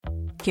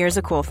Here's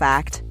a cool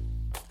fact.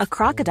 A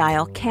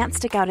crocodile can't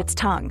stick out its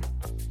tongue.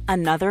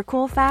 Another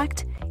cool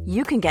fact,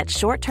 you can get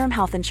short-term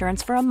health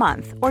insurance for a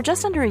month or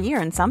just under a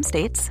year in some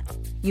states.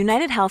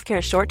 United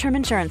Healthcare short-term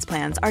insurance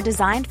plans are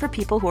designed for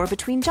people who are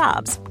between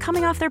jobs,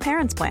 coming off their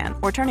parents' plan,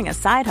 or turning a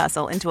side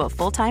hustle into a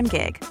full-time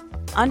gig.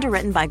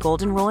 Underwritten by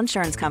Golden Rule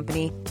Insurance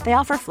Company, they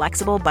offer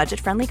flexible,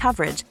 budget-friendly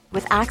coverage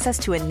with access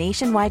to a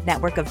nationwide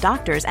network of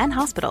doctors and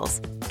hospitals.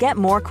 Get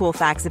more cool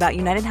facts about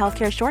United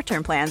Healthcare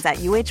short-term plans at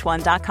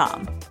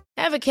uh1.com.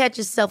 Ever catch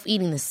yourself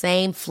eating the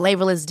same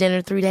flavorless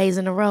dinner 3 days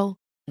in a row?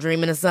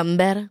 Dreaming of something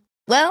better?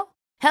 Well,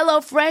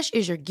 HelloFresh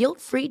is your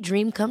guilt-free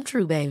dream come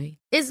true, baby.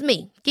 It's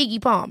me,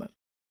 Keke Palmer.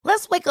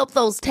 Let's wake up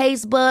those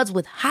taste buds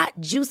with hot,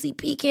 juicy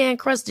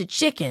pecan-crusted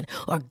chicken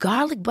or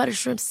garlic butter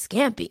shrimp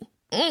scampi.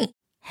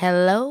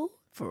 Hello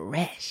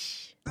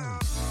Fresh.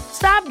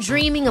 Stop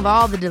dreaming of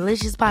all the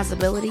delicious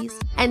possibilities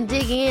and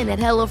dig in at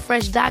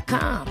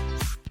HelloFresh.com.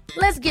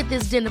 Let's get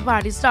this dinner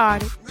party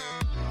started.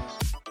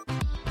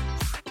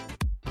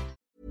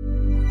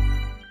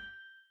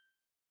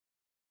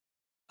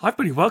 Hi,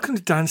 everybody. Welcome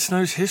to Dan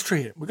Snow's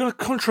History. We've got a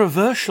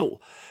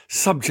controversial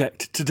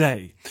subject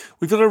today.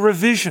 We've got a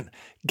revision.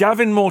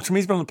 Gavin Mortimer,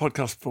 he's been on the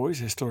podcast before, he's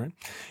a historian.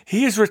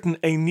 He has written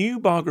a new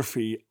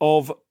biography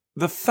of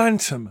the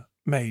Phantom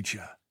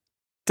Major,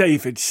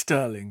 David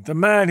Stirling, the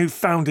man who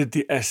founded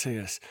the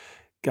SAS.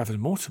 Gavin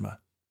Mortimer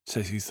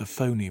says he's the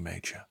phony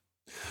major.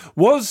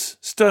 Was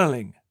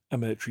Stirling a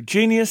military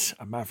genius,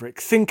 a maverick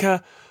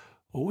thinker,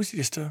 or was he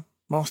just a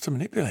master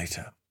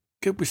manipulator?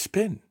 Good with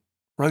spin.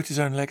 Wrote his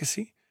own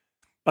legacy?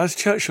 As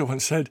Churchill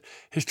once said,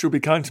 history will be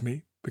kind to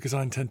me because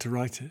I intend to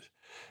write it.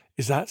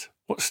 Is that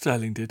what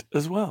Stirling did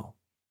as well?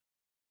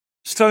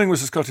 Stirling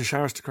was a Scottish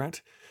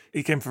aristocrat.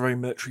 He came from a very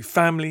military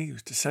family. He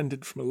was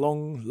descended from a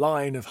long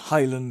line of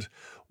Highland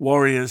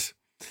warriors.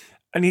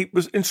 And he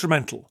was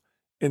instrumental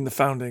in the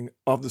founding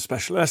of the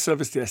Special Air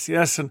Service, the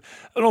SAS, and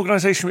an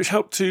organisation which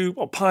helped to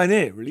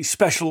pioneer, really,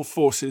 special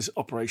forces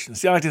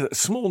operations. The idea that a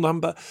small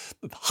number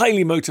of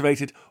highly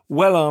motivated,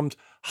 well-armed,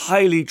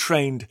 highly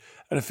trained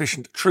and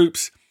efficient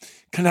troops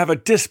can have a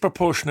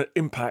disproportionate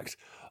impact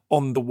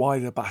on the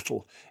wider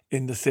battle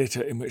in the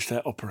theatre in which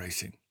they're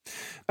operating.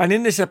 And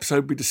in this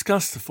episode, we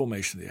discuss the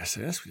formation of the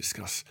SAS, we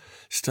discuss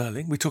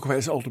Stirling, we talk about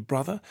his older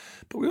brother,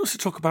 but we also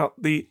talk about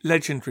the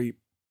legendary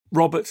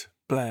Robert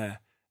Blair,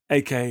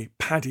 a.k.a.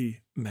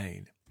 Paddy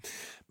Mayne.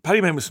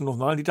 Paddy Mayne was from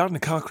Northern Ireland. He died in a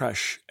car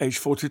crash, aged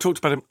 40. We talked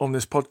about him on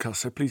this podcast,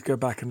 so please go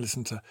back and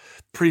listen to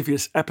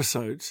previous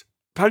episodes.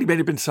 Paddy Mayne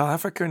had been to South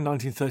Africa in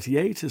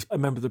 1938 as a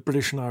member of the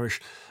British and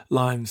Irish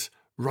Lions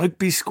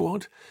rugby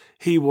squad.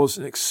 He was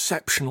an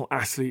exceptional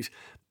athlete,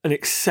 an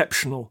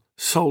exceptional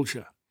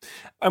soldier.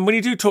 And when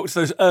you do talk to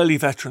those early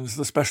veterans,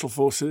 the Special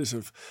Forces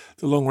of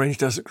the Long Range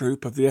Desert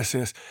Group of the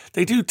SAS,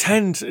 they do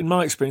tend, in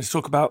my experience, to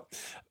talk about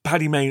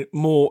Paddy Mayne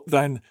more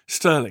than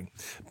Stirling.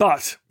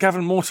 But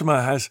Gavin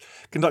Mortimer has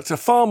conducted a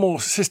far more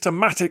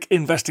systematic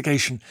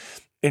investigation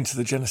into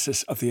the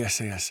genesis of the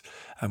SAS.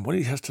 And what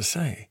he has to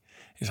say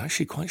is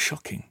actually quite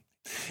shocking.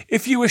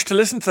 If you wish to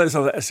listen to those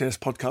other SAS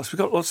podcasts, we've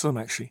got lots of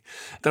them actually.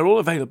 They're all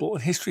available on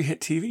History Hit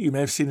TV. You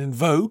may have seen in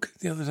Vogue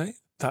the other day,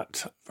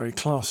 that very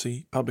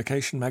classy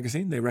publication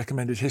magazine. They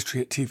recommended History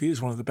Hit TV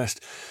as one of the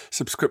best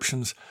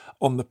subscriptions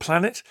on the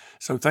planet.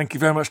 So thank you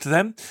very much to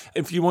them.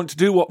 If you want to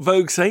do what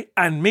Vogue say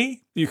and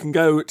me, you can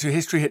go to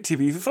History Hit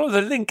TV. If you follow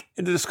the link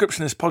in the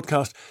description of this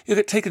podcast, you'll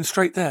get taken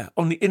straight there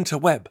on the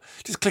interweb.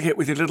 Just click it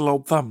with your little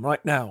old thumb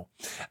right now.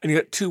 And you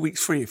get 2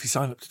 weeks free if you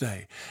sign up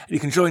today. And you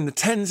can join the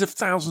tens of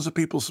thousands of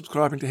people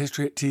subscribing to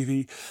History Hit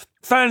TV,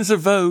 fans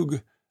of Vogue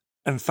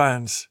and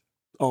fans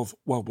of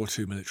World War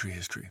II military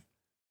history.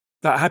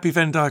 That happy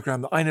Venn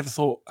diagram that I never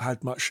thought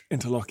had much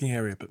interlocking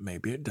area, but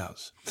maybe it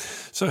does.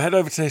 So head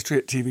over to History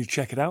Hit TV,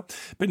 check it out.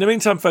 But in the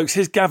meantime, folks,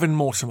 here's Gavin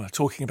Mortimer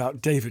talking about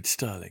David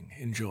Stirling.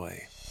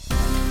 Enjoy.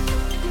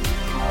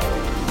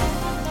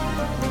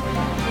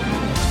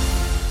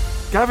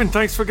 Gavin,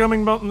 thanks for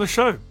coming on the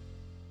show.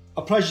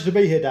 A pleasure to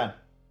be here, Dan.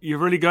 You're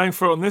really going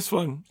for it on this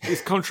one.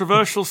 It's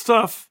controversial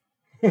stuff.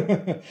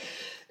 It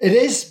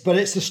is, but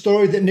it's the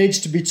story that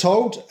needs to be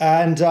told.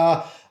 And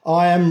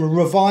I am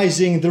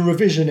revising the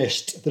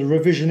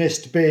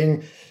revisionist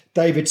being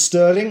David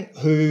Stirling,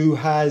 who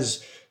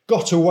has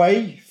got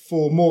away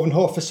for more than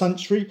half a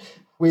century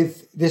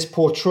with this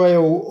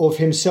portrayal of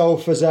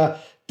himself as a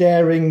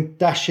daring,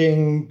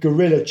 dashing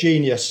guerrilla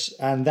genius,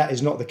 and that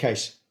is not the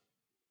case.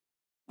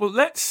 Well,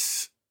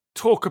 let's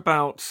talk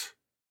about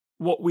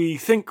what we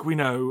think we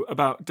know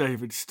about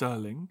David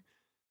Stirling.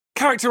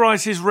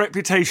 Characterise his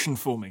reputation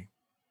for me.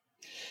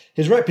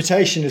 His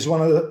reputation is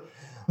one of the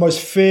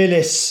most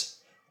fearless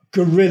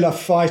guerrilla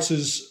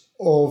fighters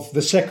of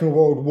the Second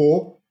World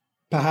War,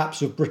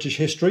 perhaps of British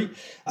history.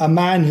 A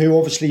man who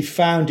obviously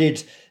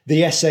founded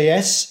the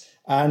SAS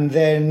and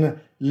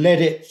then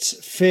led it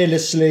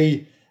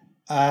fearlessly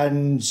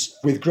and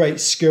with great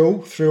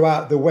skill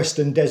throughout the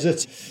Western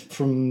Desert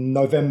from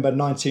November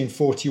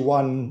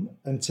 1941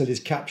 until his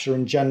capture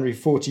in January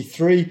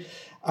 43,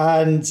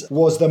 and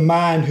was the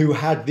man who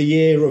had the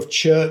ear of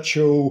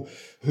Churchill,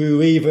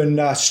 who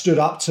even stood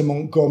up to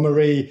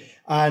Montgomery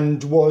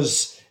and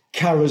was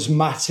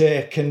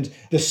charismatic and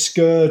the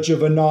scourge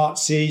of the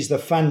Nazis, the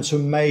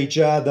Phantom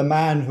Major, the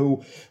man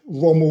who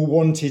Rommel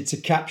wanted to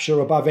capture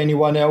above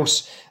anyone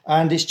else.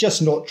 And it's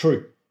just not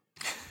true.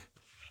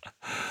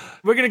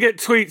 We're going to get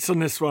tweets on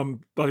this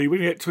one, buddy. We're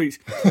going to get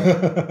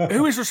tweets.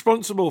 Who is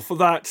responsible for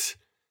that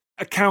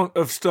account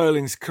of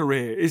Stirling's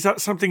career? Is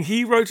that something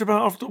he wrote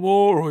about after the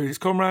war or his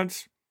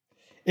comrades?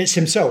 It's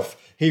himself.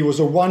 He was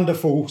a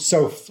wonderful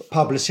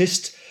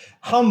self-publicist.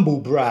 Humble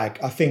brag,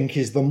 I think,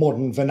 is the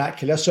modern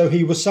vernacular. So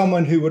he was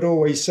someone who would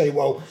always say,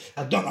 well,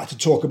 I don't like to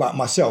talk about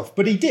myself.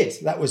 But he did.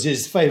 That was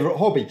his favourite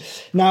hobby.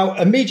 Now,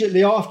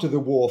 immediately after the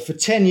war, for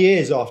 10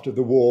 years after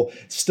the war,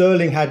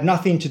 Stirling had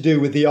nothing to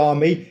do with the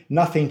army,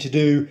 nothing to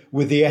do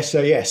with the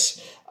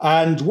SAS.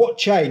 And what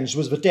changed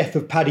was the death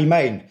of Paddy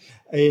Mayne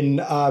in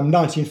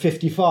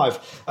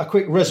 1955. A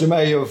quick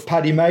resume of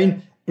Paddy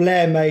Mayne.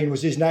 Blair Mayne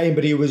was his name,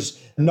 but he was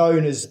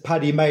known as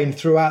Paddy Mayne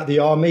throughout the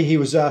army. He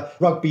was a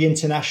rugby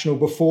international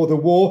before the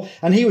war,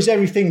 and he was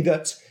everything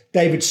that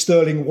David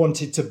Stirling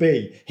wanted to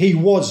be. He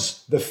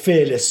was the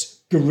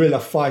fearless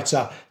guerrilla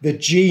fighter, the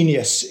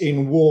genius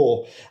in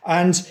war.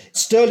 And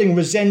Stirling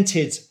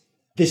resented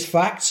this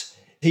fact.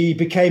 He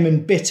became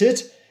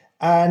embittered,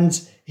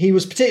 and he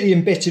was particularly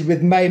embittered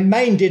with Mayne.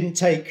 Mayne didn't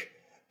take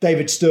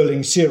David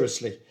Stirling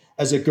seriously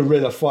as a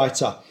guerrilla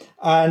fighter.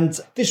 And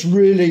this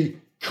really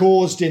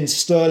caused in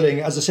Stirling,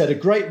 as I said, a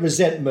great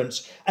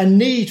resentment, a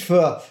need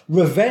for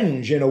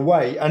revenge in a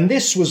way. And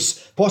this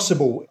was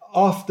possible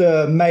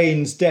after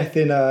Mayne's death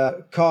in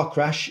a car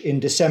crash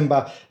in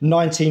December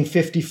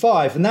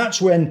 1955. And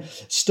that's when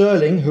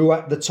Stirling, who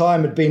at the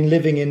time had been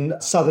living in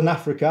southern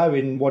Africa,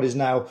 in what is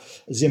now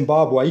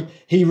Zimbabwe,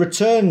 he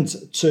returned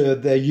to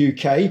the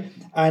UK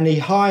and he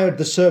hired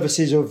the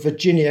services of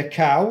Virginia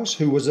Cowles,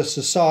 who was a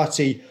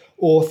society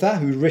author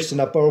who'd written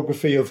a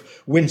biography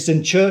of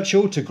Winston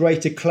Churchill to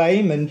great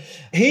acclaim. And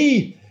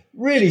he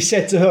really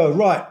said to her,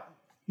 right,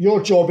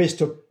 your job is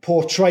to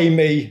portray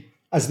me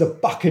as the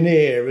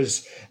buccaneer,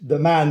 as the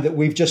man that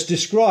we've just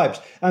described.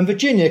 And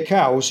Virginia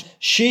Cowles,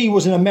 she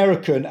was an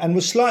American and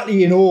was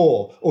slightly in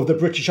awe of the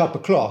British upper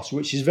class,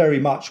 which is very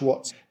much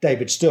what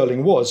David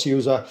Stirling was. He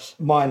was a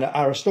minor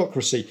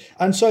aristocracy.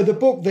 And so the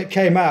book that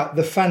came out,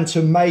 The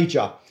Phantom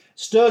Major,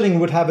 Stirling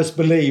would have us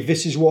believe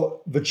this is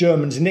what the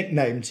Germans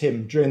nicknamed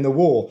him during the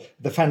war,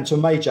 the Phantom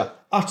Major.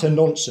 Utter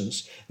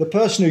nonsense. The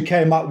person who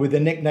came up with the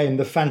nickname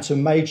the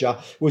Phantom Major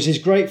was his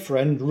great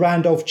friend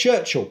Randolph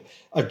Churchill,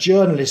 a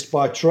journalist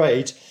by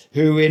trade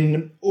who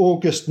in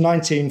August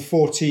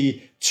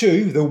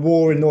 1942, the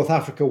war in North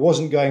Africa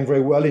wasn't going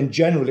very well. In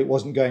general, it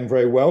wasn't going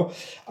very well.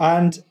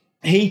 And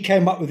he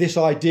came up with this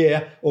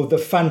idea of the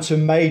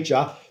Phantom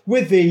Major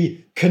with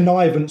the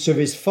connivance of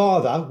his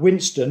father,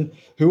 Winston,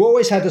 who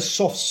always had a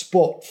soft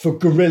spot for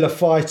guerrilla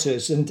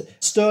fighters. And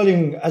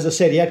Stirling, as I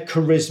said, he had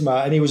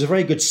charisma and he was a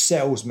very good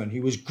salesman. He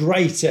was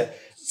great at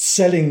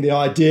selling the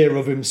idea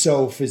of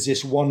himself as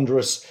this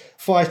wondrous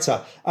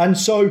fighter. And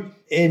so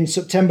in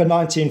September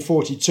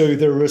 1942,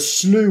 there were a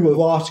slew of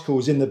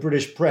articles in the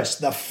British press,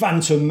 the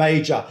Phantom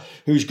Major,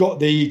 who's got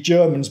the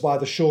Germans by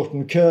the short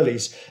and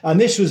curlies.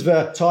 And this was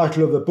the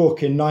title of the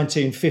book in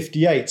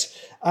 1958.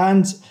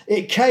 And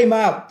it came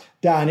out,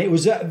 Dan, it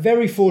was a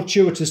very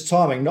fortuitous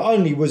timing. Not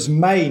only was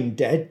Mayne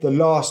dead, the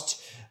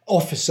last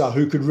officer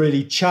who could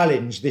really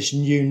challenge this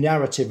new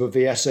narrative of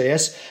the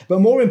SAS, but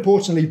more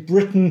importantly,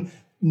 Britain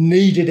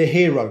needed a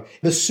hero.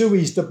 The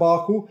Suez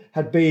debacle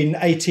had been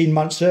 18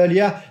 months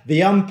earlier.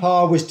 The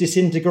empire was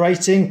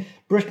disintegrating.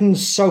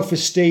 Britain's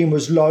self-esteem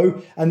was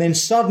low. And then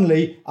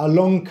suddenly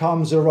along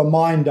comes a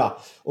reminder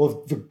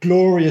of the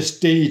glorious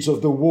deeds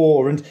of the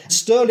war. And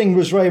Stirling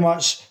was very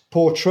much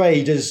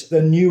portrayed as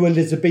the new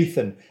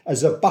Elizabethan,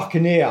 as a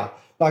buccaneer,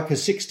 like a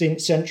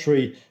 16th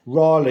century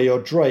Raleigh or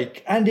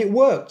Drake. And it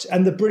worked.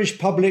 And the British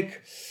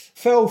public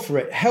fell for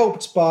it,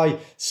 helped by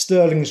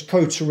Stirling's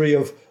coterie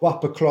of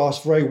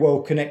upper-class, very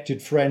well-connected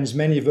friends,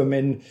 many of them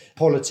in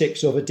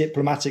politics or the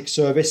diplomatic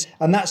service.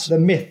 And that's the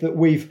myth that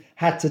we've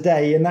had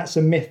today, and that's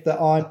a myth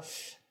that I'm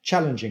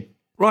challenging.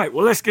 Right,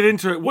 well, let's get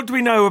into it. What do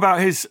we know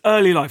about his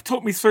early life?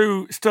 Talk me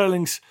through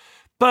Stirling's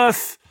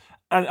birth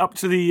and up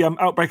to the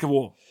outbreak of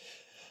war.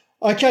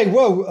 OK,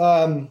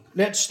 well,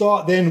 let's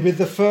start then with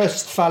the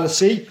first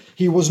fallacy.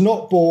 He was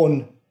not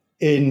born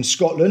in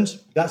Scotland.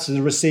 That's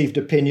a received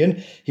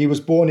opinion. He was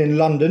born in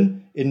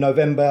London in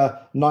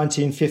November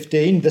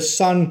 1915, the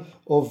son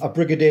of a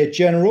brigadier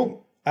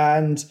general,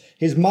 and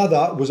his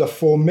mother was a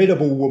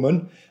formidable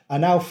woman,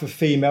 an alpha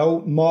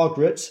female,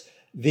 Margaret,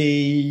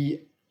 the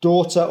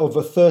daughter of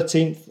the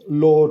 13th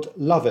Lord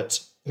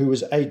Lovat, who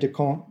was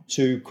aide-de-camp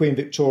to Queen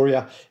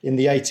Victoria in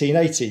the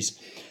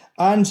 1880s.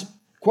 And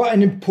quite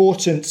an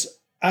important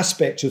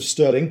aspect of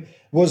Stirling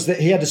was that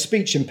he had a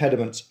speech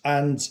impediment,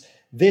 and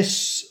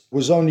this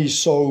was only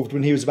solved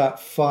when he was about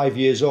 5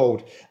 years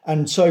old.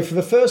 And so for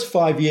the first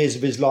 5 years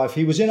of his life,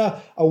 he was in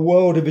a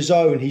world of his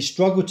own. He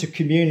struggled to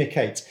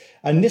communicate.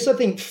 And this, I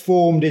think,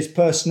 formed his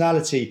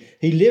personality.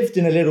 He lived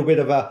in a little bit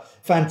of a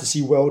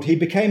fantasy world. He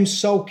became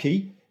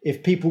sulky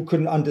If people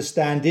couldn't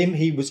understand him,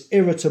 he was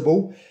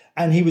irritable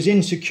and he was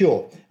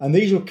insecure. And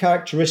these were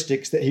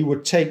characteristics that he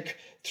would take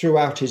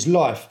throughout his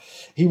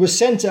life. He was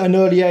sent at an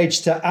early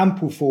age to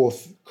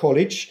Ampleforth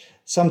College,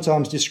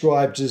 sometimes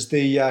described as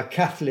the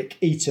Catholic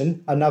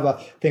Eton. Another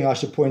thing I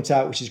should point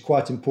out, which is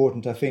quite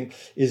important, I think,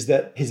 is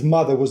that his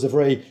mother was a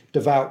very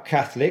devout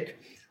Catholic.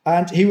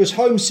 And he was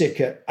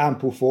homesick at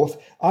Ampleforth.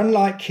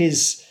 Unlike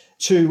his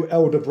two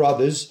elder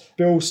brothers,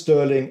 Bill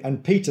Stirling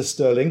and Peter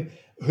Stirling,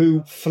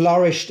 who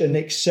flourished and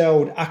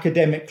excelled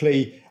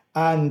academically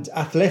and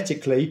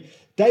athletically,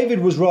 David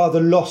was rather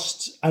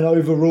lost and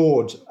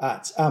overawed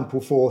at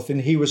Ampleforth,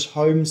 and he was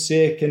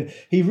homesick, and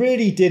he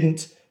really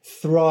didn't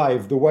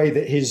thrive the way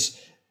that his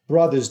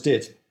brothers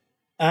did.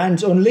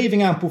 And on leaving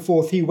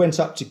Ampleforth, he went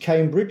up to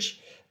Cambridge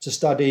to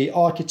study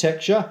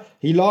architecture.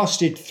 He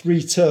lasted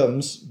 3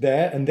 terms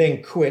there and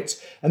then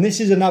quit. And this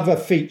is another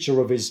feature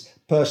of his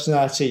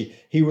personality.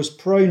 He was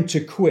prone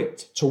to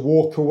quit, to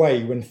walk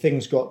away when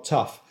things got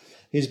tough.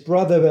 His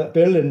brother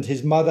Bill and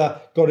his mother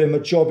got him a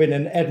job in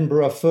an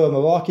Edinburgh firm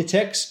of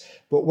architects.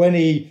 But when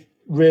he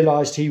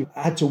realised he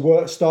had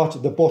to start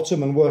at the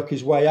bottom and work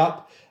his way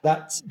up,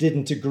 that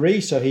didn't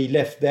agree, so he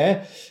left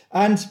there.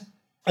 And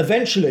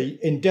eventually,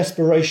 in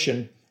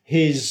desperation,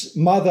 his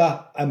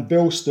mother and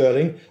Bill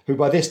Stirling, who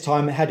by this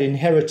time had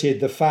inherited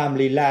the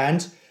family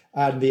land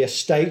and the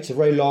estate, a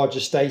very large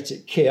estate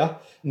at Keir,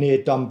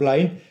 near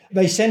Dunblane,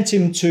 they sent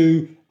him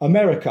to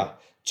America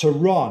to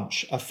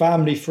ranch. A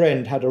family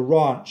friend had a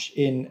ranch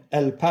in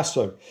El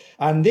Paso.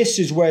 And this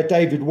is where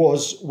David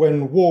was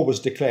when war was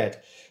declared.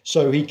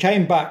 So he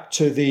came back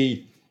to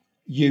the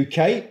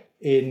UK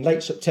in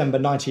late September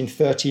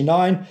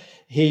 1939.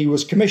 He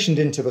was commissioned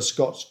into the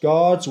Scots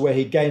Guards, where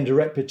he gained a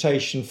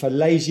reputation for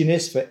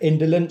laziness, for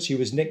indolence. He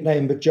was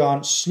nicknamed the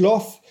Giant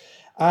Sloth.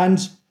 And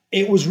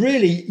it was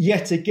really,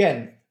 yet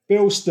again,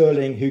 Bill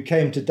Stirling who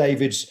came to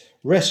David's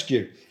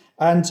rescue.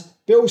 And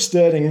Bill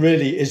Stirling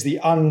really is the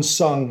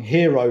unsung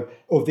hero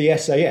of the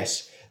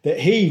SAS, that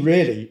he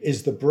really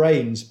is the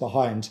brains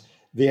behind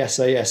the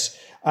SAS.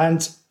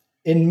 And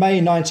in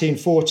May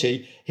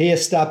 1940, he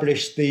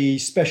established the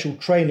Special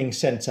Training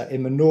Centre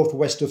in the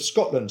northwest of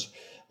Scotland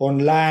on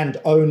land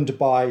owned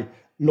by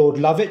Lord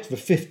Lovett, the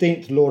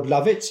 15th Lord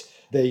Lovett,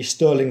 the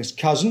Stirling's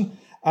cousin.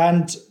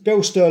 And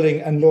Bill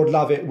Stirling and Lord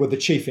Lovett were the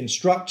chief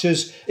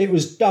instructors. It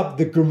was dubbed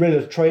the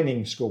Guerrilla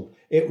Training School.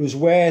 It was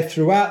where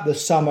throughout the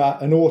summer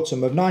and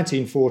autumn of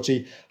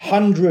 1940,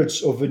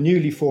 hundreds of the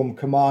newly formed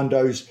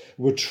commandos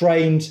were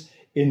trained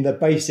in the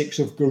basics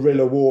of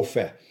guerrilla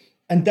warfare.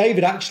 And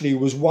David actually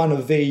was one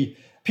of the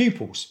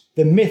pupils.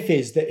 The myth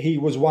is that he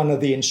was one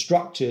of the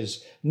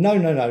instructors.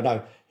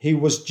 No. He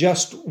was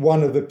just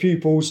one of the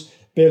pupils.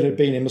 Bill had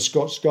been in the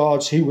Scots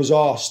Guards. He was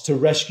asked to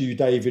rescue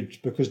David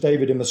because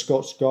David and the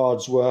Scots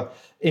Guards were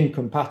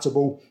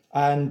incompatible.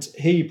 And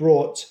he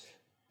brought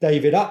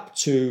David up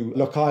to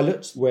Loch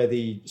Islet, where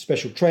the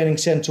Special Training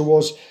Centre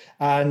was.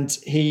 And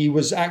he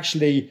was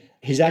actually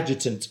his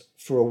adjutant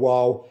for a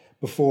while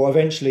before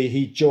eventually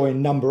he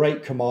joined Number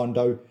 8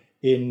 Commando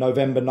in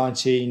November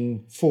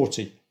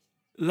 1940.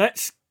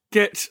 Let's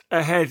get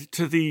ahead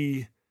to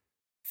the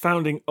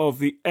founding of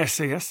the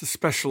SAS, the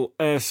Special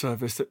Air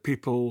Service that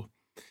people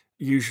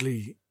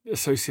usually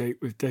associate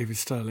with David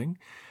Stirling.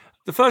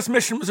 The first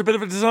mission was a bit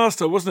of a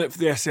disaster, wasn't it, for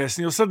the SAS?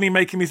 And you're suddenly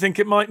making me think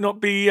it might not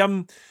be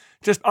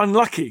just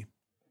unlucky.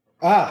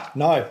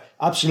 No,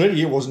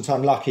 absolutely it wasn't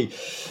unlucky.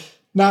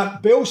 Now,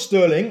 Bill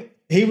Stirling,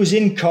 he was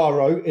in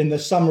Cairo in the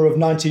summer of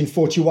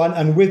 1941,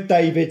 and with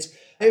David,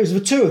 it was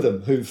the two of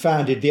them who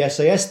founded the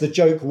SAS. The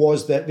joke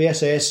was that the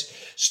SAS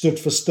stood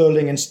for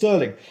Stirling and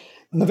Stirling.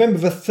 November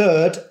the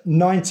 3rd,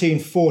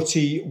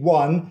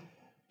 1941,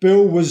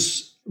 Bill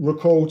was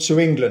recalled to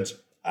England,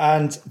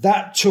 and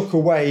that took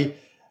away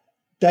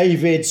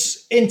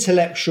David's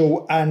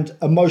intellectual and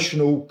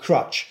emotional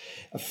crutch.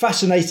 A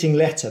fascinating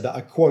letter that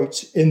I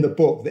quote in the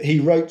book that he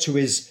wrote to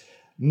his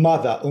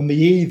mother on the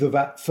eve of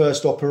that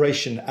first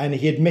operation, and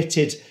he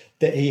admitted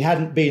that he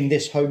hadn't been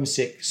this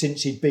homesick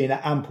since he'd been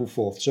at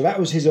Ampleforth. So that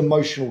was his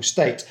emotional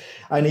state.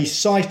 And he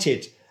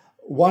cited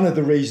one of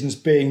the reasons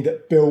being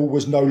that Bill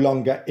was no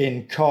longer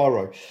in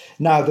Cairo.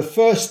 Now, the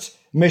first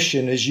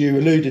mission, as you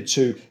alluded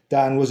to,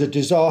 Dan, was a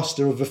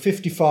disaster. Of the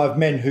 55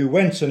 men who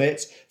went on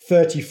it,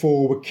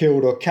 34 were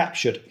killed or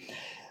captured.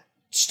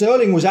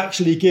 Stirling was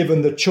actually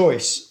given the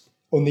choice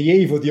on the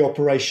eve of the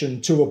operation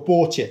to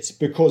abort it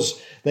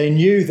because they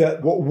knew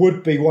that what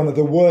would be one of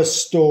the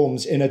worst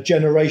storms in a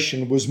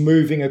generation was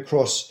moving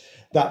across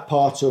that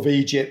part of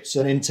Egypt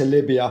and into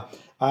Libya,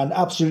 and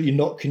absolutely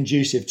not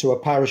conducive to a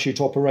parachute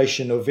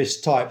operation of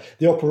this type.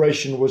 The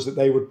operation was that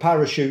they would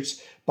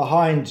parachute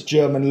behind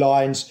German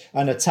lines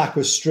and attack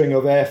a string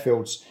of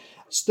airfields.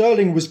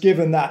 Stirling was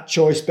given that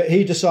choice, but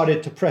he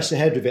decided to press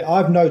ahead with it.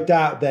 I've no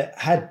doubt that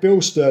had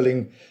Bill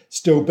Stirling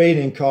still been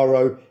in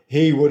Cairo,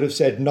 he would have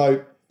said,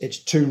 no, it's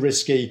too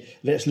risky,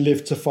 let's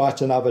live to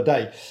fight another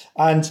day.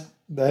 And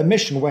their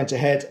mission went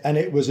ahead and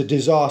it was a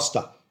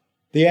disaster.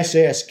 The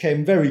SAS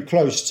came very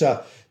close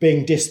to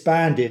being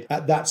disbanded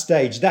at that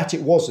stage. That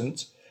it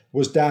wasn't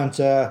was down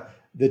to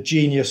the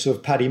genius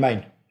of Paddy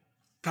Mayne.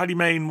 Paddy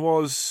Mayne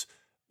was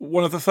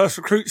one of the first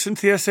recruits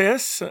into the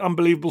SAS, an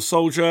unbelievable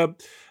soldier.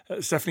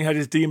 Definitely had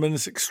his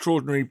demons,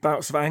 extraordinary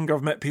bouts of anger.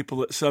 I've met people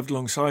that served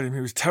alongside him. He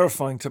was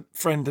terrifying to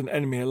friend and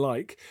enemy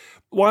alike.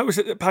 Why was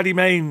it that Paddy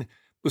Mayne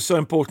was so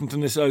important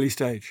in this early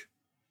stage?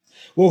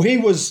 Well, he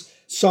was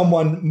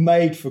someone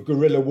made for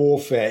guerrilla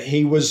warfare.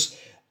 He was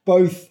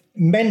both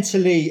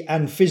mentally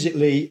and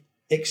physically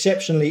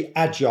exceptionally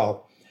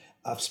agile.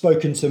 I've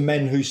spoken to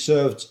men who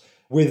served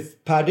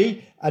with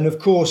Paddy, and of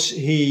course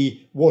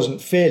he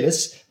wasn't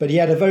fearless, but he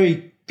had a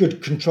very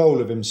good control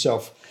of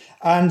himself.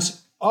 And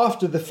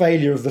after the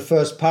failure of the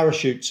first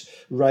parachute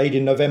raid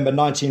in November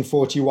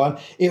 1941,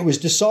 it was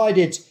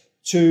decided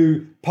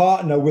to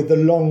partner with the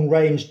Long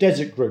Range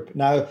Desert Group.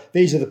 Now,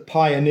 these are the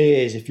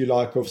pioneers, if you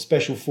like, of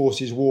special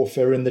forces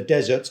warfare in the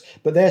desert,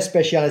 but their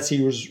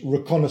speciality was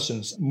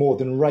reconnaissance more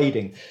than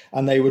raiding,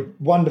 and they were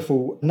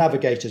wonderful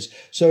navigators.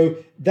 So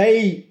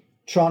they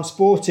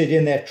transported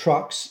in their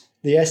trucks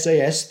the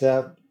SAS,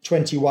 the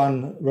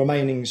 21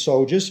 remaining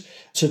soldiers,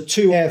 to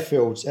two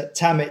airfields at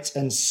Tamit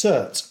and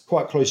Sirte,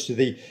 quite close to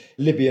the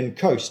Libyan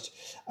coast.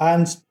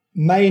 And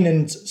Mayne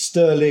and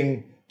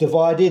Stirling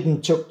divided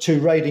and took two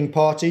raiding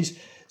parties.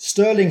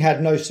 Stirling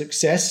had no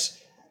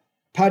success.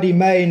 Paddy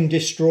Mayne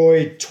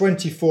destroyed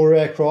 24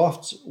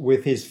 aircraft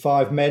with his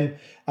 5 men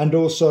and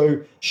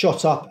also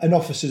shot up an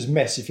officer's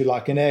mess, if you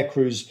like, an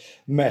aircrew's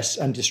mess,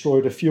 and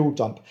destroyed a fuel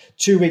dump.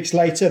 2 weeks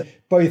later,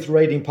 both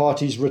raiding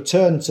parties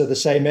returned to the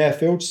same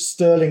airfield.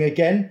 Stirling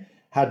again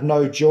had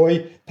no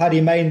joy. Paddy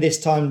Mayne this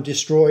time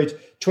destroyed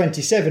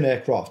 27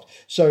 aircraft.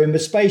 So in the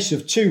space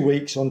of 2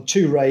 weeks on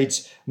 2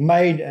 raids,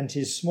 Mayne and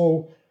his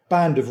small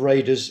band of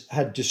raiders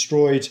had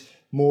destroyed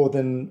more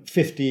than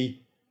 50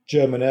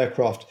 German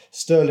aircraft.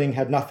 Stirling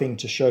had nothing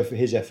to show for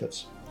his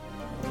efforts.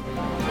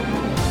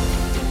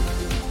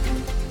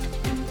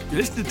 You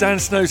listen to Dan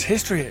Snow's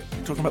History Hit.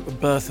 We're talking about the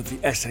birth of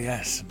the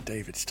SAS and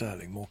David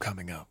Stirling. More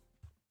coming up.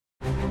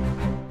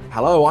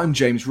 Hello, I'm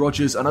James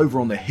Rogers, and over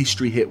on the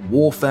History Hit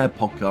Warfare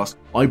podcast,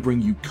 I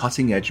bring you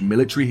cutting-edge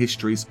military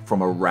histories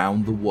from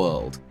around the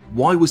world.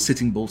 Why was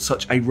Sitting Bull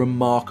such a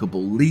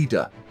remarkable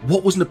leader?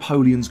 What was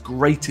Napoleon's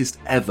greatest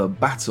ever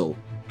battle?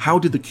 How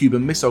did the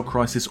Cuban Missile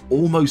Crisis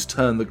almost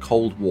turn the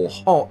Cold War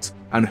hot?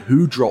 And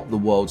who dropped the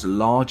world's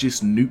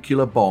largest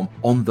nuclear bomb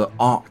on the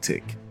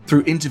Arctic?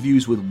 Through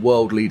interviews with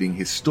world-leading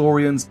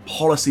historians,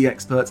 policy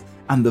experts,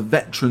 and the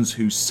veterans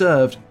who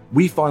served,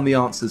 we find the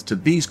answers to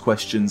these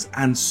questions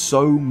and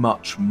so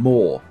much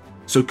more.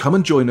 So come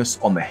and join us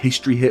on the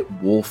History Hit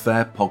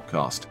Warfare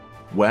podcast,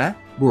 where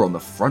we're on the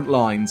front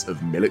lines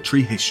of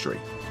military history.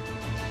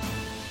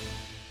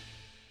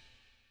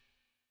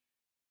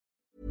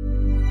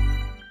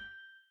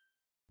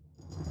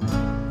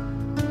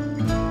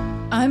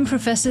 I'm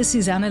Professor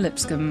Susanna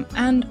Lipscomb,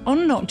 and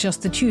on Not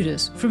Just the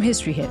Tudors from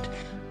History Hit,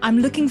 I'm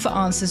looking for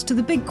answers to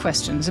the big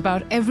questions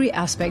about every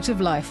aspect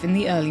of life in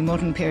the early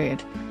modern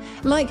period.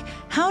 Like,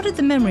 how did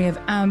the memory of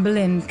Anne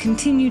Boleyn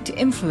continue to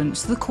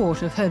influence the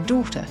court of her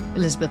daughter,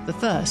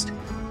 Elizabeth I?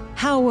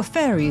 How were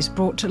fairies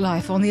brought to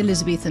life on the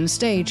Elizabethan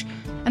stage?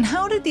 And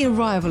how did the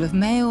arrival of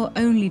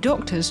male-only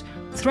doctors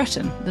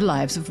threaten the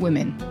lives of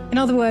women? In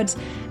other words,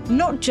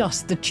 not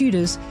just the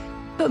Tudors,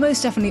 but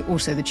most definitely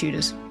also the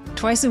Tudors.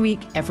 Twice a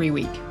week, every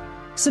week.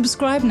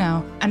 Subscribe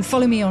now and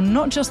follow me on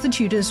Not Just the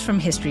Tudors from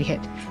History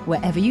Hit,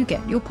 wherever you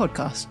get your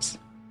podcasts.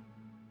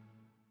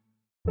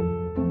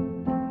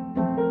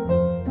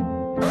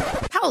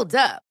 Hold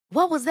up.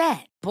 What was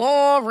that?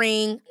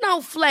 Boring.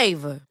 No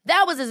flavor.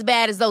 That was as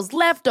bad as those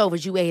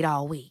leftovers you ate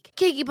all week.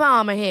 Keke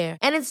Palmer here,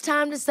 and it's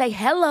time to say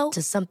hello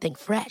to something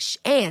fresh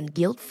and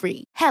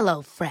guilt-free.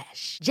 Hello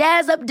Fresh.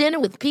 Jazz up dinner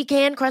with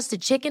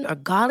pecan-crusted chicken or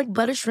garlic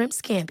butter shrimp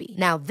scampi.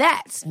 Now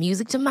that's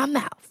music to my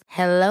mouth.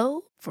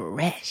 Hello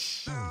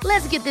Fresh.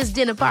 Let's get this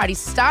dinner party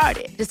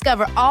started.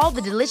 Discover all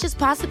the delicious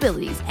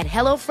possibilities at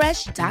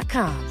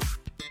HelloFresh.com.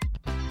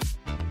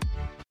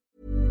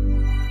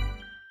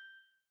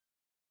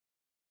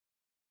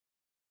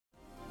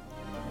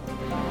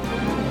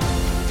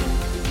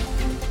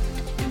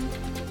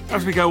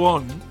 As we go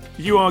on,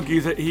 you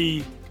argue that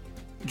he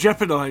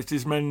jeopardised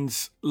his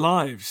men's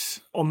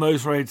lives on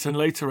those raids and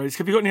later raids.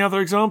 Have you got any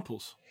other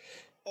examples?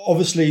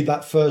 Obviously,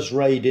 that first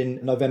raid in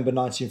November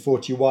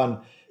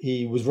 1941,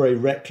 he was very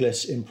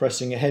reckless in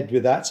pressing ahead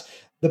with that.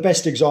 The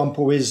best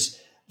example is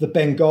the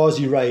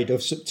Benghazi raid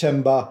of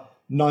September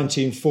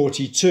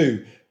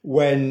 1942,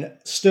 when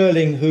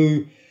Stirling,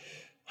 who,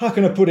 how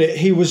can I put it,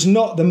 he was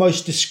not the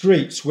most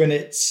discreet when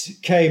it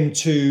came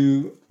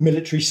to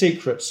military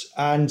secrets.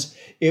 And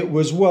it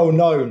was well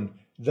known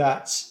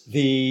that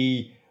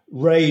the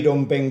raid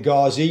on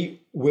Benghazi,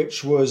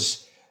 which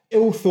was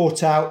ill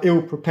thought out,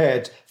 ill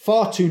prepared,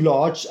 far too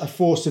large, a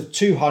force of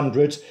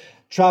 200,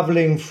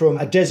 travelling from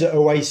a desert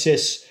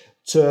oasis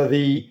to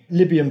the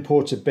Libyan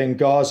port of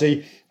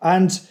Benghazi.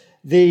 And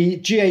the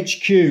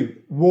GHQ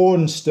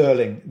warned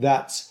Stirling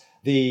that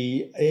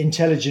the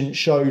intelligence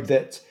showed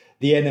that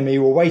the enemy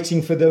were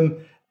waiting for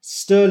them.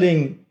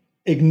 Stirling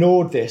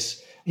ignored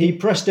this. He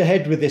pressed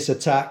ahead with this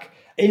attack.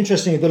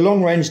 Interestingly, the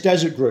Long Range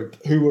Desert Group,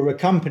 who were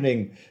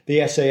accompanying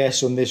the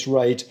SAS on this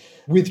raid,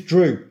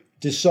 withdrew,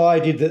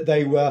 decided that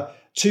they were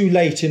too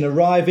late in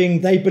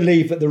arriving. They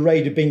believed that the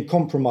raid had been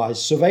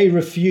compromised, so they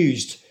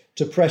refused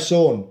to press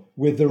on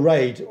with the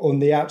raid on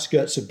the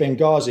outskirts of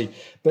Benghazi.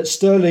 But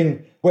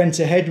Stirling went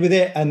ahead with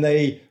it and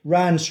they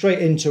ran straight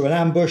into an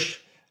ambush.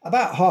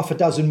 About half a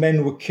dozen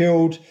men were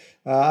killed.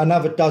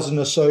 Another dozen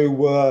or so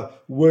were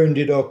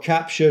wounded or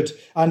captured.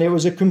 And it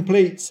was a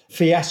complete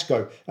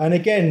fiasco. And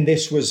again,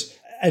 this was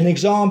an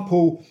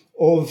example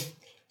of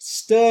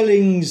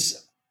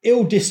Stirling's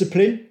ill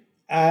discipline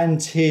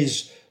and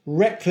his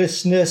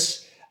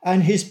recklessness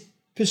and his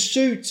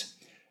pursuit,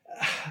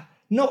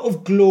 not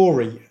of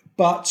glory,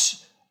 but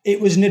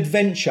it was an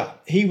adventure.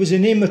 He was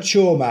an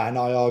immature man,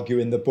 I argue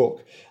in the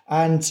book.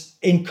 And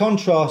in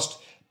contrast,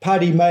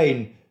 Paddy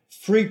Mayne,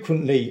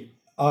 frequently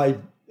I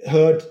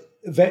heard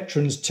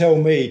veterans tell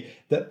me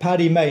that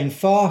Paddy Mayne,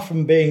 far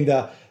from being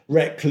the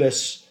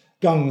reckless,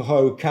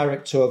 gung-ho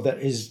character that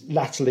is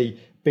latterly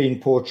been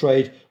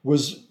portrayed,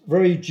 was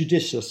very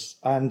judicious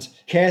and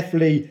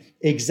carefully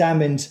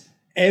examined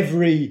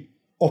every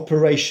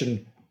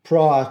operation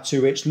prior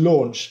to its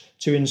launch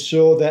to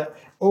ensure that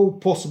all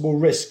possible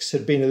risks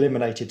had been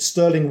eliminated.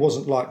 Stirling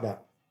wasn't like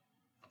that.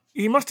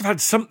 He must have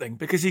had something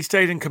because he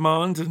stayed in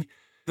command and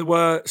there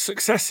were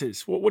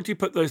successes. What do you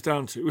put those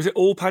down to? Was it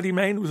all Paddy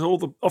Mayne? Was it all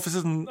the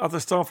officers and other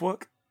staff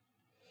work?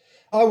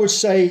 I would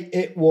say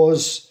it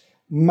was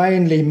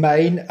mainly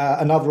Mayne,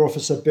 another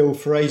officer, Bill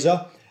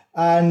Fraser,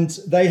 and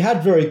they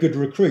had very good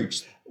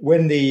recruits.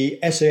 When the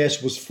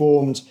SAS was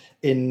formed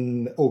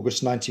in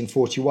August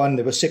 1941,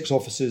 there were 6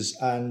 officers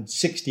and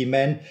 60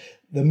 men.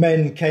 The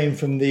men came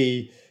from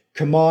the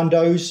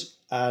commandos,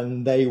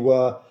 and they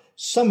were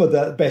some of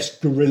the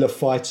best guerrilla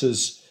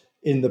fighters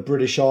in the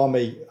British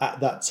Army at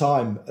that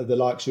time, the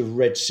likes of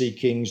Red Sea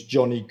Kings,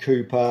 Johnny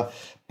Cooper,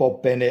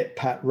 Bob Bennett,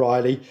 Pat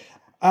Riley.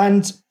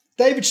 And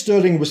David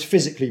Stirling was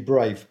physically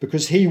brave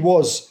because he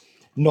was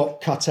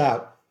not cut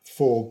out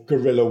for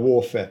guerrilla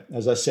warfare,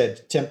 as I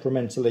said,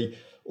 temperamentally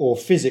or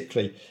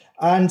physically.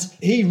 And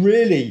he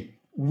really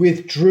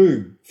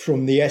withdrew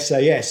from the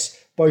SAS,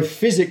 both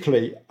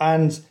physically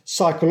and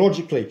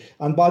psychologically.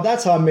 And by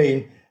that I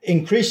mean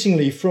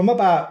increasingly from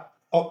about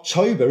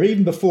October,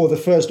 even before the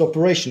first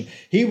operation,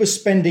 he was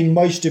spending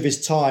most of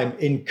his time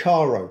in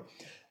Cairo.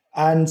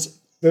 And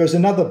there was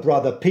another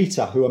brother,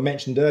 Peter, who I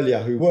mentioned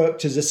earlier, who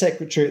worked as a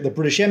secretary at the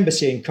British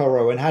Embassy in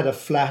Cairo and had a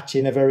flat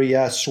in a very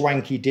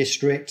swanky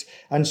district.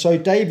 And so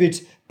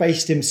David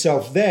based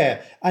himself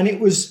there. And it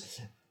was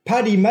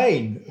Paddy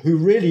Mayne who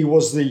really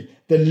was the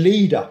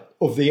leader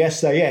of the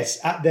SAS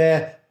at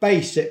their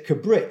base at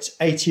Kabrit,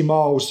 80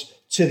 miles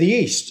to the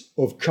east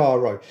of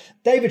Cairo.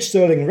 David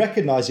Stirling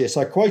recognised this.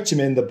 I quote him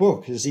in the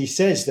book as he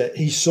says that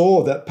he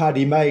saw that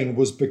Paddy Mayne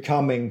was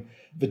becoming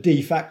the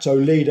de facto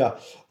leader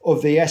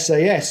of the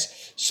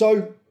SAS.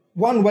 So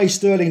one way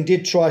Stirling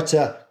did try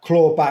to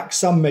claw back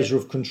some measure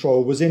of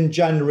control was in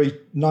January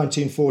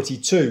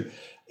 1942.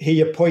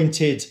 He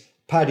appointed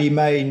Paddy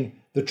Mayne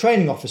the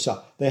training officer.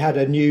 They had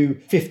a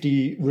new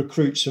 50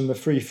 recruits from the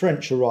Free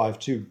French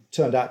arrived who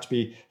turned out to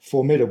be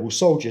formidable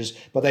soldiers,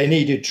 but they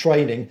needed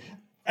training.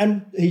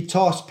 And he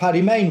tasked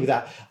Paddy Mayne with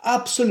that.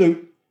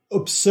 Absolute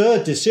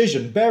absurd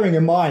decision, bearing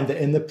in mind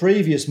that in the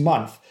previous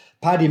month,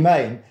 Paddy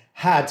Mayne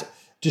had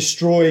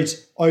destroyed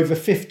over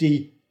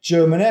 50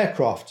 German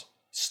aircraft.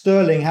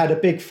 Stirling had a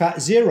big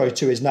fat 0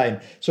 to his name.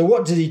 So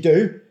what did he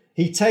do?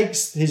 He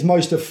takes his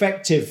most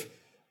effective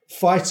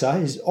fighter,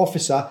 his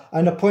officer,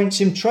 and appoints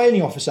him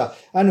training officer.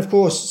 And of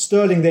course,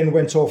 Stirling then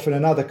went off in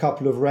another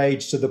couple of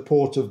raids to the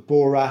port of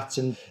Borat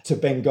and to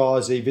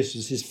Benghazi. This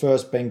was his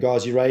first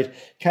Benghazi raid.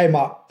 Came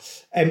up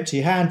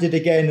empty-handed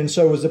again and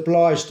so was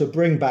obliged to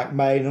bring back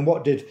Mayne. And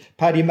what did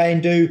Paddy Mayne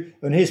do?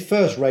 On his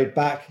first raid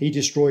back, he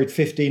destroyed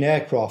 15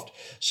 aircraft.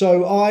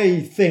 So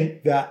I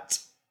think that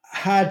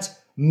had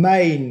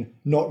Mayne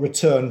not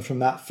returned from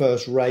that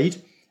first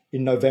raid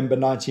in November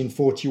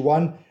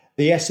 1941,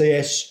 the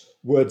SAS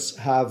would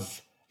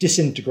have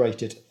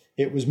disintegrated.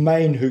 It was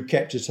Mayne who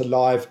kept it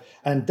alive,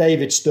 and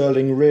David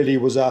Stirling really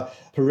was a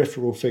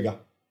peripheral figure.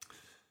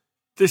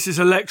 This is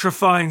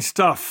electrifying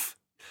stuff.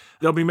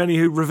 There'll be many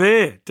who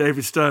revere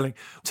David Stirling.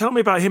 Tell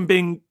me about him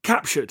being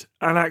captured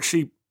and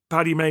actually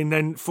Paddy Mayne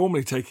then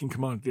formally taking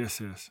command of the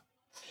SAS.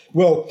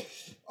 Well,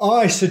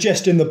 I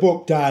suggest in the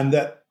book, Dan,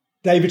 that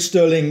David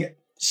Stirling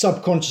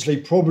subconsciously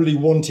probably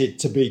wanted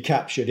to be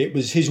captured. It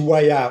was his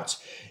way out.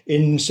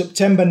 In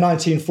September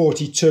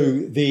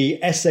 1942, the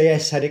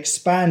SAS had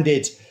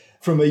expanded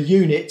from a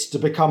unit to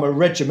become a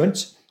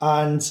regiment,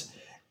 and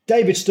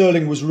David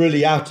Stirling was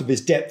really out of his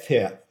depth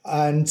here.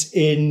 And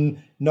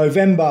in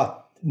November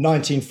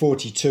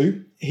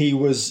 1942, he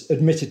was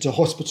admitted to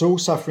hospital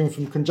suffering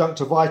from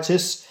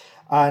conjunctivitis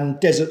and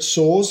desert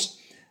sores,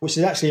 which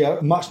is actually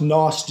a much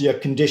nastier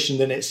condition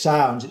than it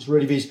sounds. It's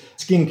really this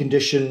skin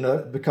condition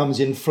that becomes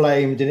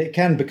inflamed and it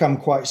can become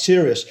quite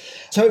serious.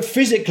 So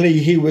physically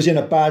he was in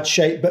a bad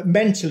shape, but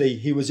mentally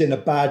he was in a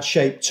bad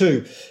shape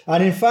too.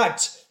 And in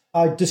fact,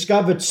 I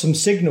discovered some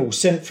signals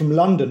sent from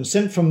London,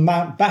 sent from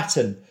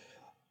Mountbatten,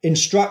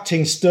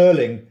 instructing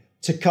Stirling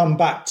to come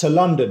back to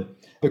London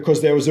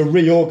because there was a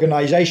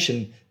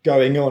reorganisation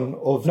going on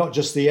of not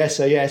just the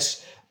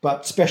SAS,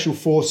 but special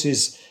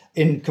forces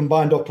in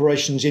combined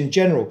operations in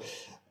general.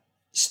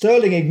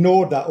 Stirling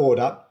ignored that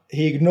order.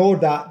 He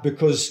ignored that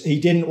because he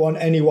didn't want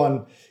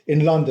anyone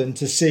in London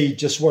to see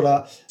just what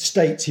a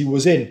state he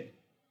was in.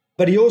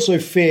 But he also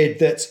feared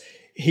that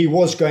he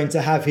was going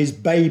to have his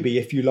baby,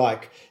 if you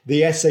like,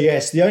 the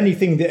SAS, the only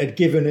thing that had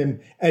given him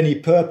any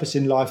purpose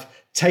in life,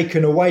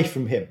 taken away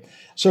from him.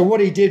 So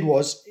what he did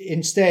was,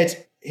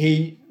 instead,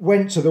 he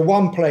went to the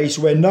one place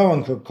where no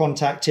one could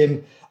contact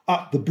him,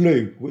 up the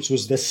blue, which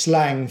was the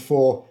slang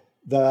for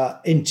the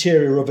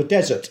interior of a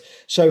desert.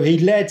 So he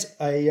led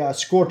a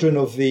squadron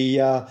of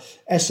the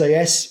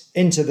SAS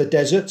into the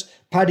desert.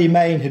 Paddy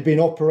Mayne had been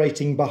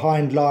operating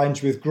behind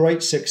lines with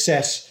great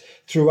success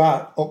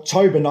throughout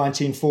October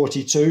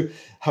 1942,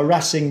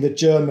 harassing the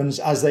Germans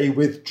as they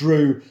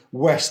withdrew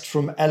west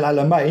from El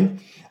Alamein.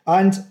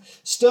 And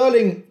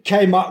Stirling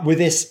came up with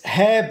this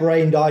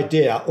harebrained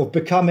idea of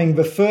becoming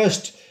the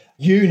first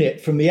unit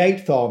from the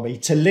 8th Army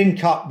to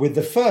link up with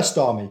the 1st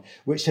Army,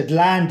 which had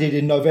landed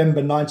in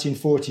November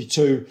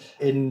 1942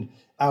 in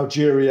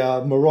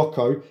Algeria,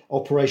 Morocco,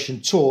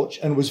 Operation Torch,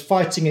 and was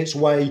fighting its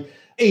way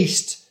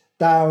east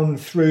down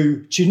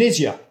through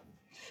Tunisia.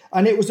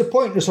 And it was a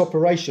pointless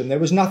operation. There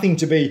was nothing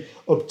to be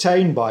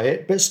obtained by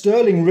it. But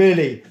Stirling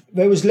really,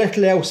 there was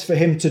little else for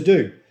him to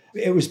do.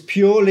 It was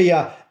purely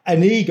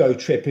an ego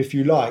trip, if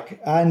you like.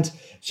 And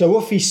so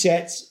off he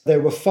set. There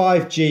were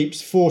 5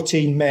 jeeps,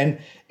 14 men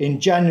in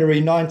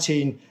January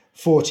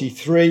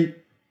 1943.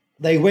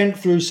 They went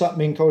through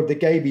something called the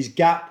Gabies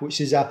Gap, which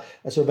is a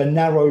sort of a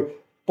narrow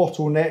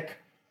bottleneck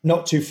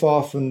not too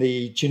far from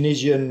the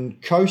Tunisian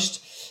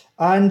coast.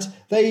 And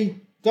they,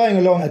 going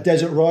along a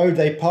desert road,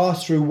 they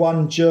passed through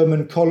one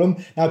German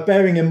column. Now,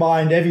 bearing in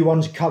mind,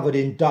 everyone's covered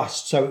in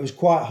dust, so it was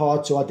quite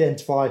hard to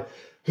identify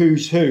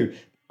who's who.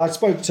 I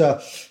spoke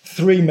to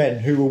 3 men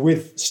who were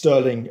with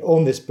Stirling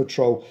on this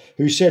patrol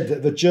who said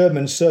that the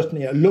Germans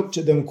certainly looked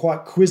at them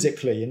quite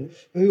quizzically. And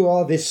who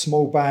are this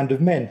small band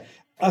of men?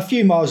 A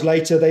few miles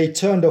later, they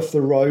turned off the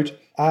road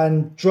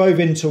and drove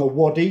into a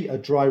wadi, a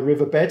dry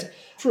riverbed,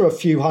 for a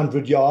few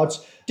hundred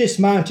yards,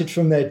 dismounted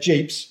from their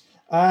jeeps.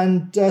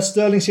 And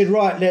Stirling said,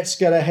 right, let's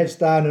get our heads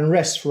down and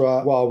rest for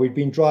a while. We'd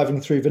been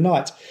driving through the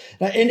night.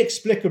 Now,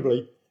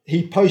 inexplicably,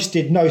 he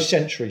posted no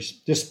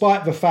sentries,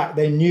 despite the fact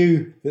they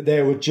knew that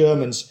there were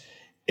Germans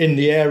in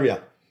the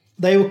area.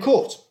 They were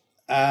caught,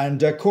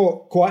 and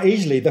caught quite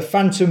easily. The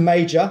Phantom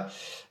Major,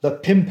 the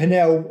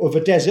Pimpernel of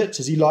a desert,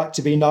 as he liked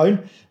to be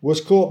known,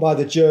 was caught by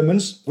the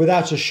Germans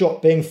without a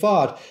shot being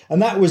fired.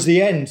 And that was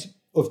the end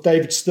of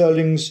David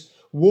Stirling's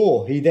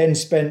war. He then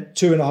spent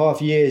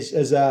 2.5 years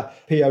as a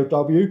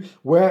POW,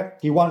 where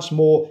he once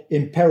more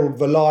imperiled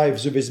the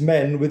lives of his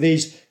men with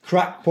these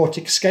crackpot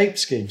escape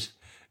schemes.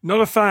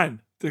 Not a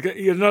fan.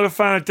 You're not a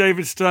fan of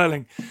David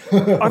Stirling.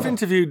 I've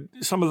interviewed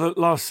some of the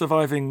last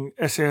surviving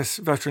SAS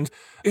veterans.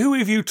 Who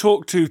have you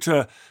talked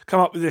to come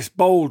up with this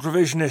bold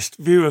revisionist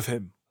view of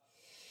him?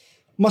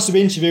 Must have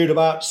interviewed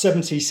about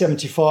 70,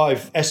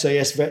 75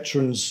 SAS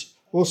veterans,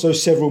 also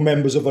several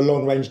members of a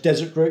long-range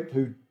desert group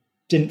who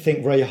didn't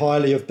think very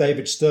highly of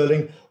David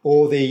Stirling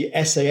or the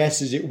SAS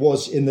as it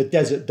was in the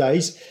desert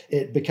days.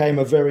 It became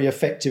a very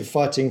effective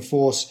fighting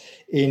force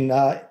in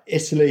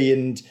Italy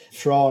and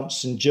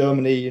France and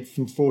Germany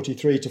from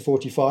 43 to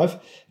 45.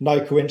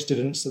 No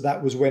coincidence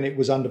that was when it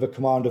was under the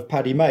command of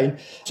Paddy Mayne.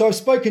 So I've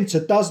spoken to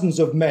dozens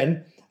of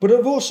men, but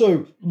I've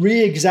also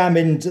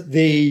re-examined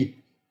the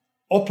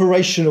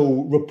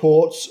operational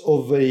reports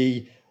of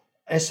the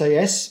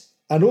SAS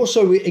and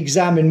also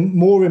examined,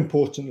 more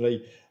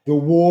importantly, the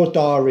war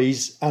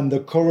diaries and the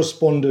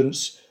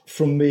correspondence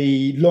from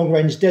the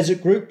long-range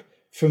desert group,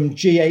 from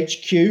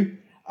GHQ.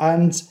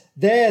 And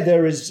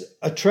there is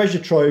a treasure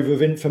trove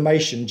of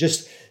information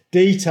just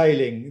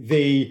detailing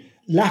the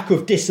lack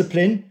of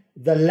discipline,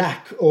 the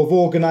lack of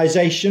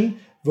organisation,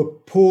 the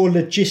poor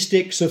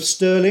logistics of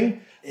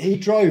Stirling. He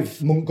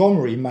drove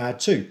Montgomery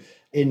mad too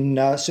in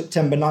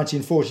September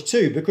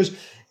 1942, because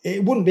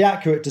it wouldn't be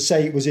accurate to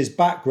say it was his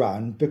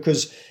background,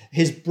 because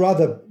his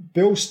brother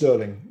Bill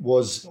Stirling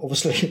was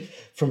obviously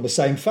from the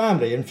same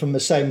family and from the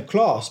same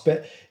class,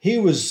 but he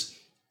was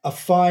a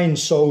fine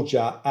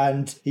soldier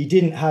and he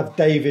didn't have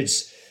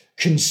David's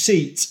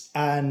conceit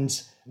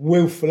and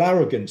willful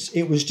arrogance.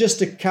 It was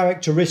just a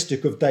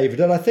characteristic of David,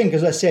 and I think,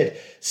 as I said,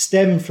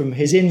 stemmed from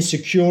his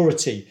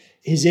insecurity,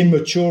 his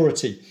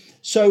immaturity.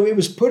 So it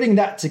was putting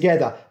that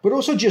together, but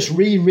also just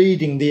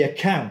rereading the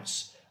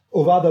accounts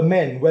of other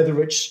men,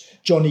 whether it's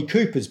Johnny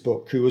Cooper's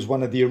book, who was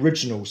one of the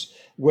originals,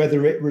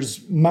 whether it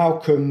was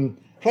Malcolm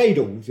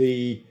Pladle,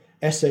 the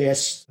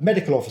SAS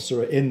medical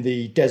officer in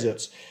the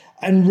deserts,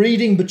 and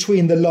reading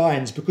between the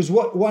lines, because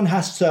what one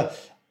has to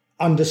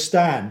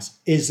understand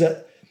is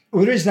that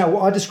there is now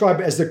what I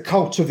describe it as the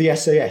cult of the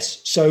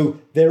SAS.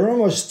 So they're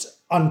almost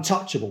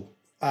untouchable.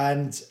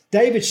 And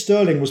David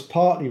Stirling was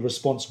partly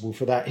responsible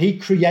for that. He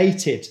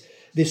created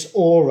this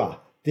aura,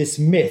 this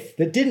myth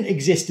that didn't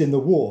exist in the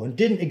war and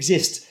didn't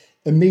exist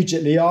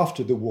immediately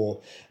after the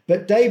war.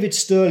 But David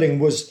Stirling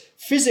was,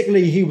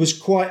 physically, he was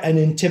quite an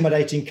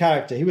intimidating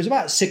character. He was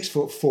about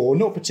 6'4",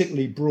 not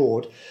particularly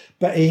broad,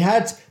 but he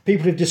had,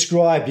 people have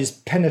described his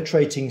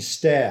penetrating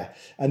stare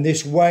and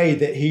this way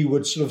that he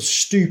would sort of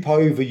stoop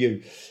over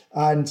you.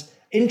 And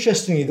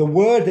interestingly, the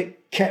word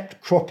that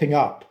kept cropping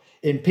up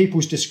in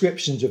people's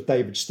descriptions of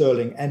David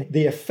Stirling and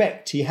the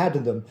effect he had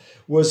on them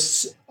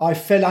was, I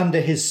fell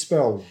under his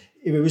spell.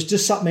 It was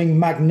just something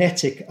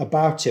magnetic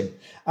about him.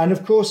 And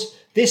of course,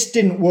 this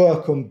didn't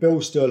work on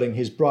Bill Stirling,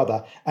 his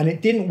brother, and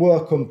it didn't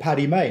work on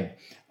Paddy Mayne.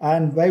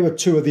 And they were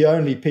two of the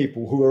only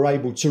people who were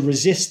able to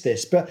resist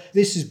this. But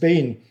this has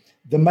been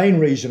the main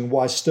reason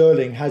why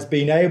Stirling has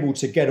been able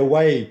to get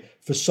away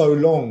for so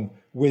long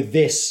with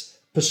this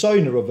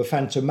persona of a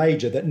Phantom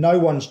Major that no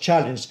one's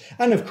challenged.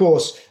 And of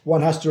course,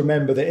 one has to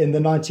remember that in the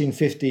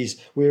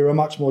 1950s, we were a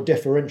much more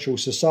deferential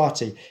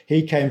society.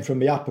 He came from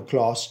the upper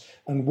class,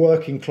 and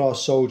working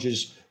class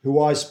soldiers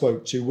who I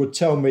spoke to would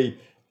tell me,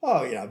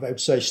 oh, you know, they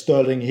would say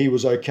Stirling, he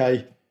was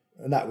okay,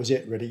 and that was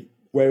it really.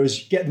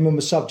 Whereas get them on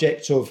the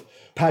subject of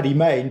Paddy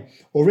Mayne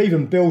or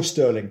even Bill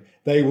Stirling,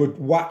 they would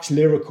wax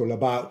lyrical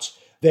about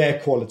their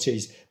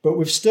qualities. But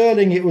with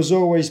Stirling, it was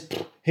always,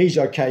 he's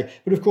okay.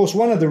 But of course,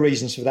 one of the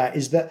reasons for that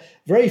is that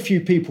very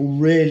few people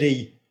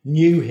really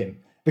knew him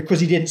because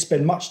he didn't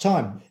spend much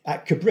time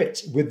at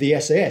Cabrit with the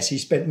SAS. He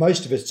spent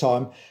most of his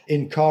time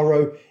in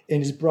Cairo in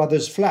his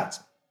brother's flat.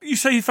 You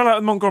say he fell out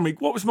of Montgomery.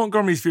 What was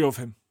Montgomery's view of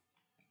him?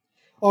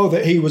 Oh,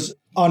 that he was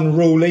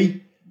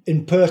unruly,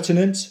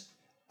 impertinent,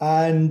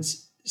 and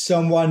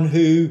someone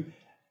who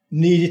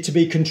needed to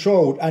be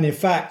controlled. And in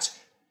fact,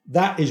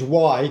 that is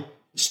why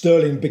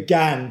Stirling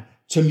began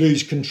to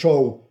lose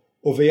control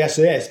of the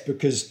SAS,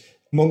 because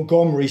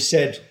Montgomery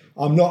said,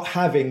 I'm not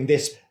having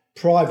this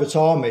private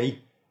army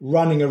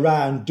running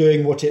around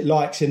doing what it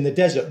likes in the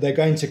desert. They're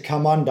going to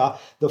come under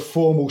the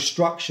formal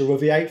structure of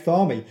the 8th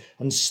Army.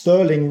 And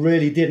Stirling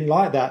really didn't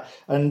like that.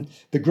 And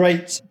the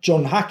great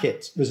John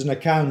Hackett was an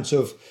account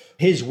of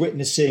his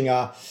witnessing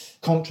a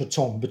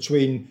contretemps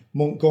between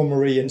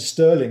Montgomery and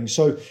Stirling.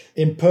 So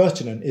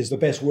impertinent is the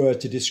best word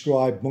to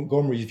describe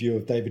Montgomery's view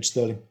of David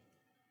Stirling.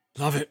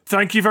 Love it.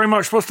 Thank you very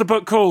much. What's the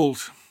book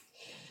called?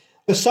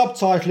 The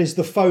subtitle is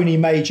The Phony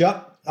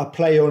Major, a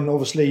play on,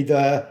 obviously,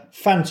 the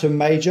Phantom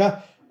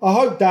Major. I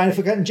hope, Dan, if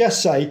I can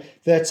just say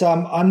that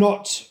I'm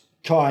not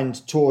kind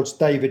towards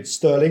David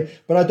Stirling,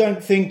 but I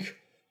don't think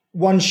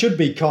one should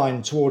be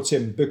kind towards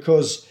him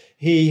because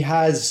he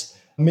has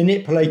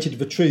manipulated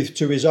the truth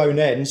to his own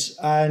ends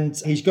and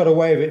he's got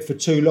away with it for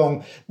too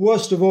long.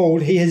 Worst of all,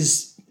 he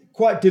has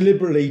quite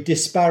deliberately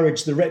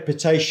disparaged the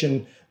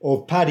reputation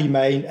of Paddy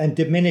Mayne and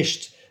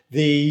diminished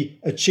the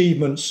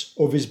achievements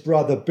of his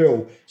brother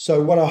Bill.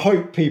 So what I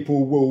hope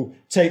people will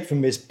take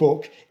from this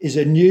book is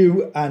a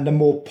new and a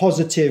more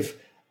positive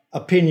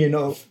opinion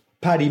of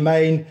Paddy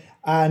Mayne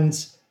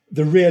and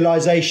the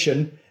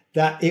realisation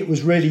that it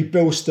was really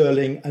Bill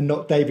Stirling and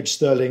not David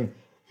Stirling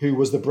who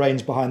was the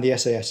brains behind the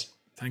SAS.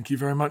 Thank you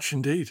very much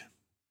indeed.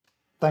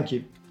 Thank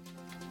you.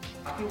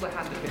 I feel the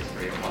hand of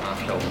history upon our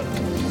shoulders.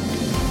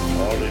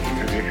 All this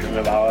tradition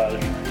of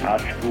ours, our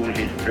school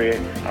history,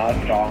 our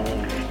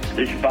songs,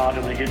 this part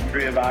of the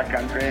history of our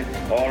country,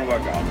 all were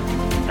gone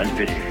and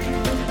finished.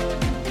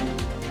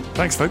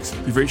 Thanks, folks.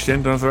 You've reached the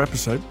end of another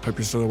episode. Hope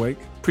you're still awake.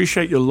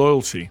 Appreciate your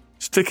loyalty,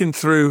 sticking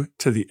through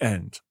to the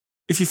end.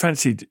 If you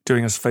fancied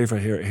doing us a favour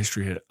here at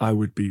History Hit, I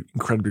would be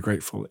incredibly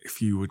grateful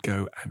if you would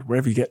go and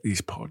wherever you get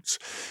these pods,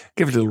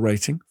 give it a little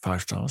rating,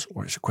 5 stars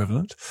or its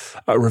equivalent.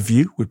 A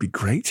review would be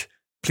great.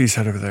 Please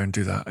head over there and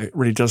do that. It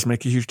really does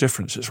make a huge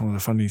difference. It's one of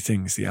the funny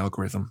things the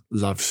algorithm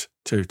loves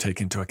to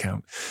take into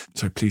account.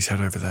 So please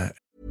head over there.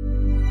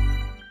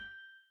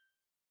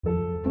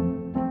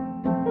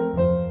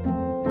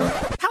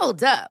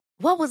 Hold up.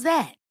 What was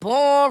that?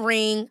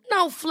 Boring.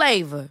 No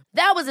flavor.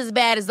 That was as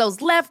bad as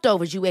those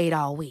leftovers you ate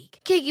all week.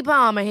 Keke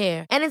Palmer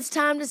here. And it's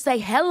time to say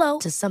hello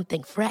to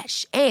something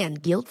fresh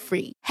and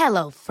guilt-free.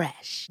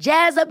 HelloFresh.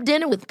 Jazz up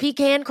dinner with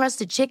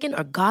pecan-crusted chicken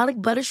or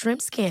garlic butter shrimp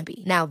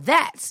scampi. Now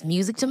that's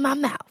music to my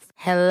mouth.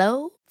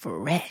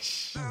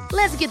 HelloFresh.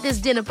 Let's get this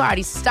dinner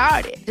party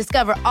started.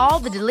 Discover all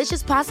the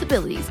delicious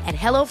possibilities at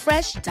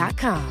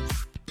HelloFresh.com.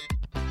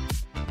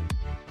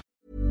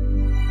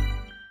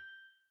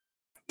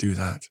 Do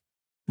that.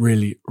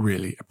 Really,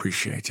 really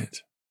appreciate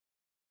it.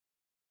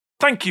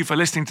 Thank you for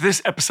listening to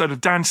this episode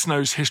of Dan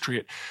Snow's History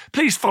Hit.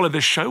 Please follow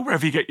this show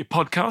wherever you get your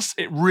podcasts.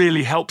 It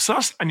really helps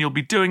us and you'll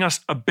be doing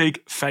us a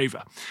big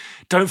favour.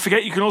 Don't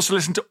forget you can also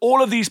listen to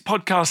all of these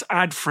podcasts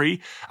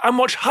ad-free and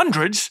watch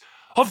hundreds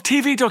of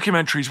TV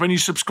documentaries when you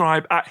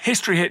subscribe at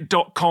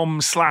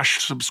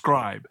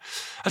historyhit.com/subscribe.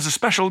 As a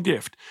special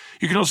gift,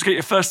 you can also get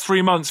your first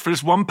 3 months for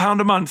just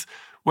 £1 a month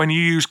when you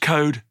use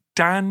code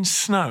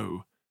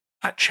DANSNOW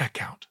at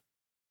checkout.